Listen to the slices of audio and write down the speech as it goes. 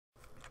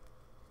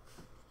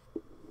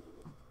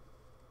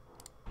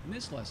In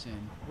this lesson,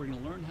 we're going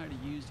to learn how to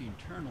use the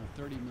internal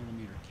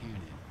 30mm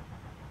cannon.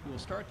 We will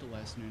start the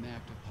lesson in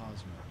active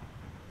pause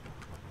mode.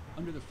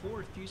 Under the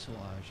forward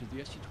fuselage of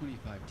the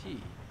SU-25T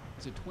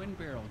is a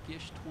twin-barrel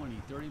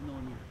GISH-20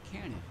 30mm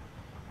cannon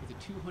with a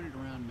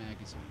 200-round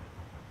magazine.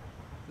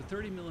 The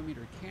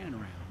 30mm cannon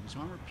round is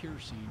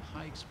armor-piercing,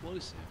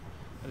 high-explosive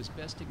that is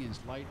best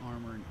against light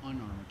armor and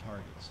unarmored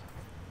targets.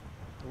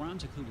 The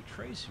rounds include a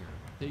tracer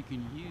that you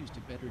can use to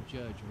better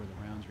judge where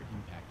the rounds are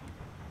impacting.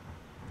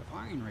 The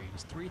firing rate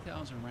is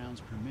 3,000 rounds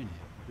per minute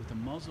with a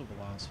muzzle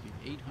velocity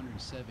of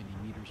 870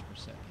 meters per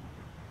second.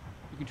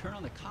 You can turn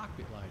on the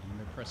cockpit lighting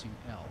by pressing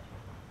L.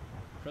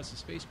 Press the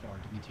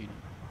spacebar to continue.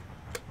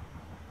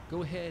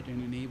 Go ahead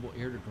and enable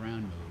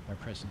air-to-ground mode by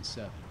pressing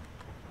 7.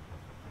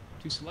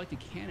 To select a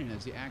cannon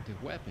as the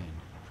active weapon,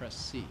 press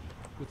C.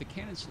 With the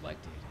cannon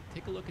selected,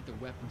 take a look at the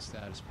weapon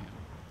status panel.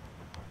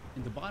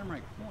 In the bottom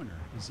right corner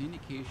is the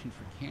indication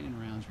for cannon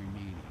rounds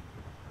remaining.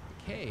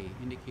 The K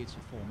indicates a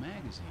full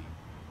magazine,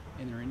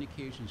 and there are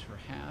indications for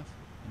half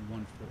and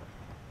 1/4.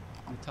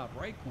 In the top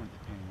right corner of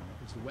the panel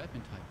is the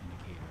weapon type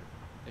indicator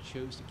that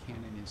shows the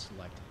cannon is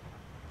selected.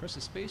 Press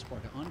the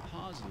spacebar to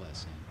unpause the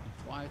lesson and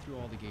fly through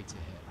all the gates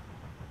ahead.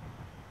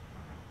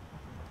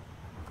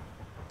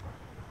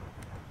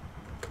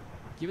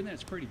 Given that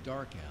it's pretty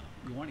dark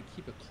out, you want to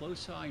keep a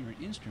close eye on your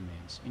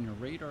instruments and your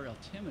radar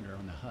altimeter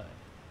on the HUD.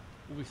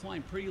 We'll be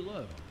flying pretty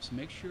low, so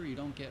make sure you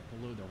don't get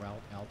below the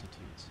route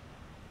altitudes.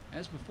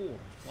 As before,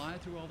 fly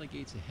through all the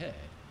gates ahead,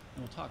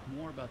 and we'll talk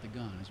more about the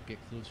gun as we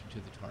get closer to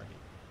the target.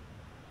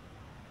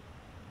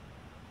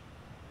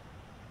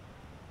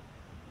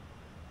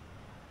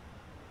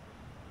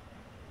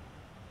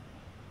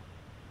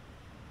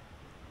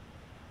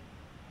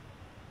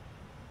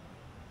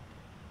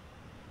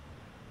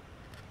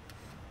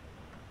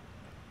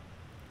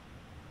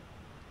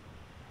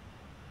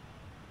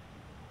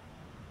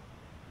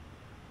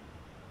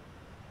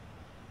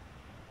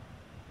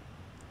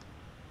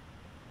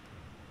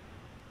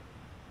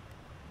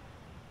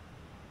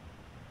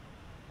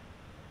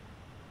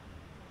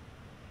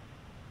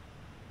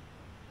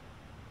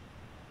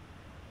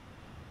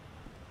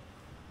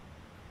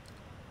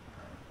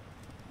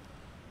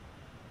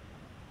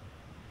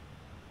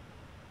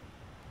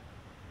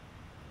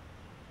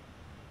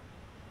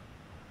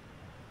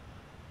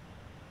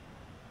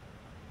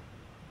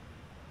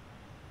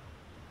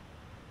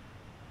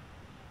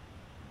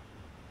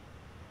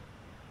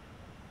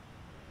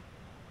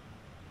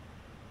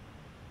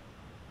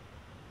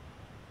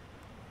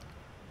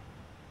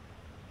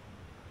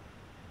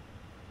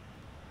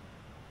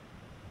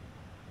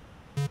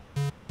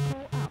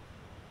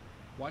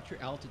 Watch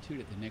your altitude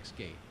at the next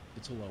gate.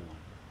 It's a low one.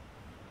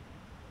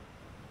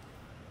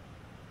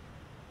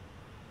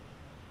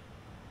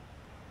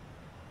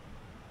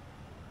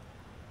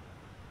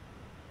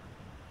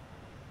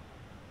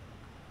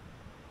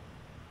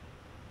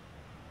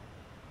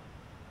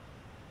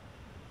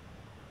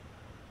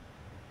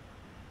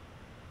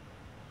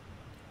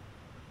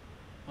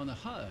 On the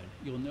HUD,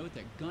 you'll note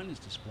that gun is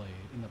displayed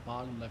in the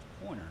bottom left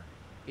corner,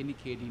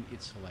 indicating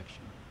its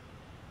selection.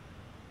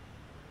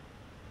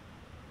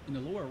 In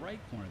the lower right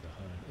corner of the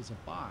HUD is a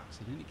box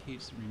that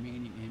indicates the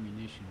remaining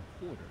ammunition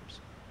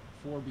quarters,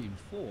 4 being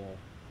full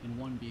and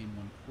 1 being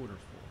 1/4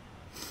 full.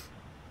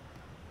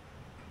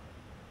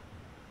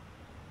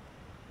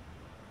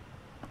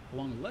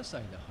 Along the left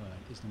side of the HUD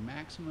is the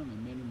maximum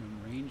and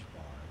minimum range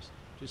bars,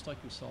 just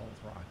like we saw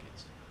with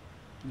rockets.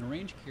 When the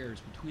range carries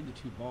between the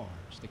two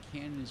bars, the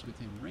cannon is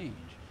within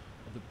range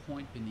of the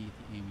point beneath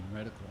the aiming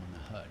reticle on the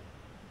HUD.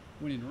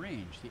 When in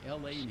range, the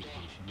LA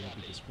indication will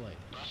be displayed.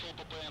 На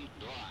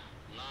 4500.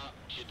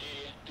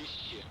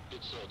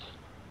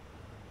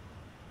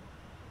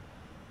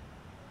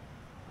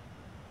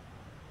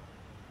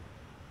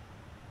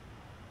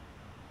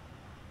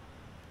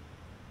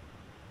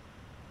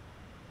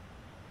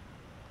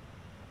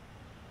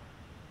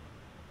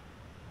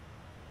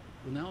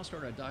 We'll now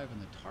start our dive on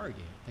the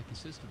target that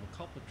consists of a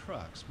couple of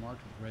trucks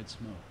marked with red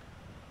smoke.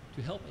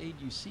 To help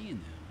aid you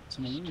seeing them,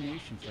 some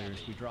illumination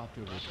flares will be dropped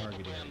over the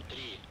target area.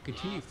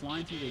 Continue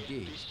flying through the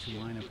gates to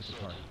line up with the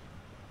target.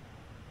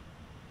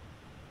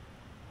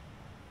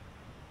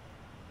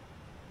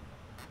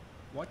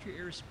 Watch your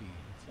airspeed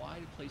and fly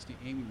to place the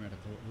aiming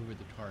reticle over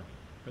the target.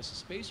 Press the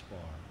space bar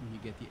when you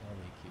get the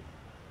LAQ.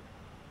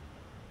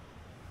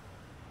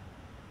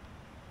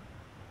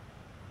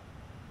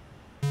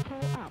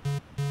 Pull up.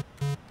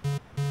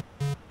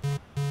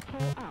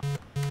 Pull up.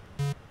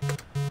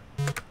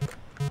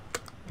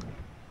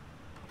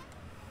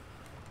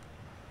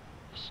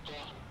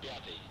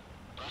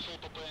 Прошел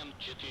ППМ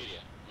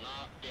 4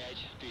 на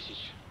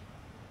 5000.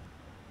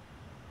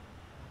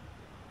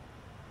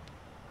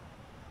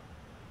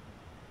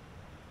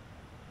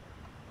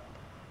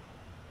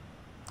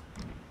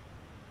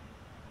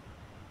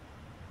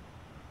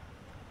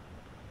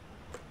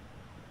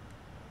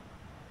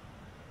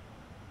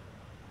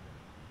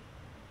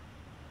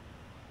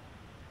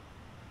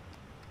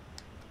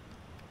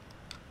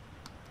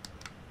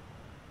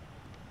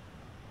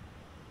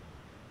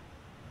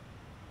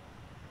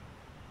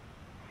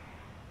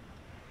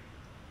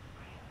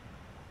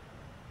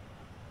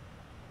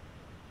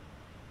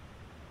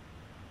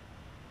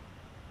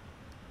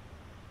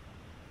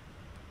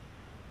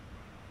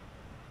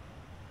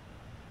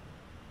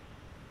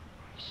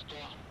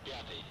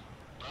 105.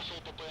 Прошел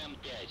ППМ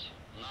 5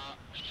 на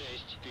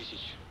 6000.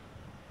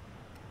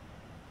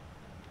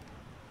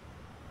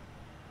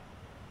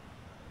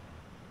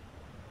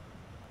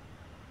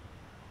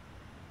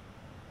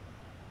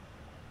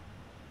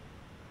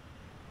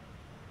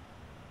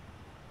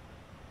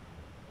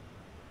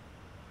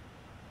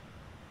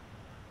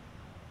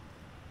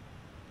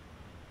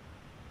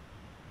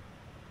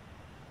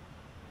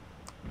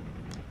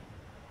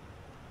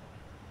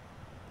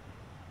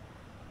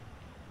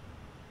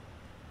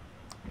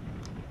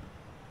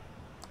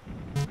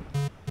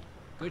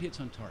 Good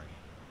hits on target.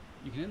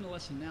 You can end the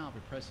lesson now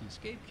by pressing the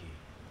escape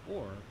key,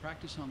 or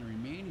practice on the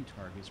remaining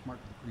targets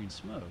marked with green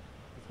smoke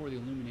before the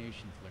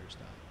illumination flares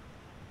die.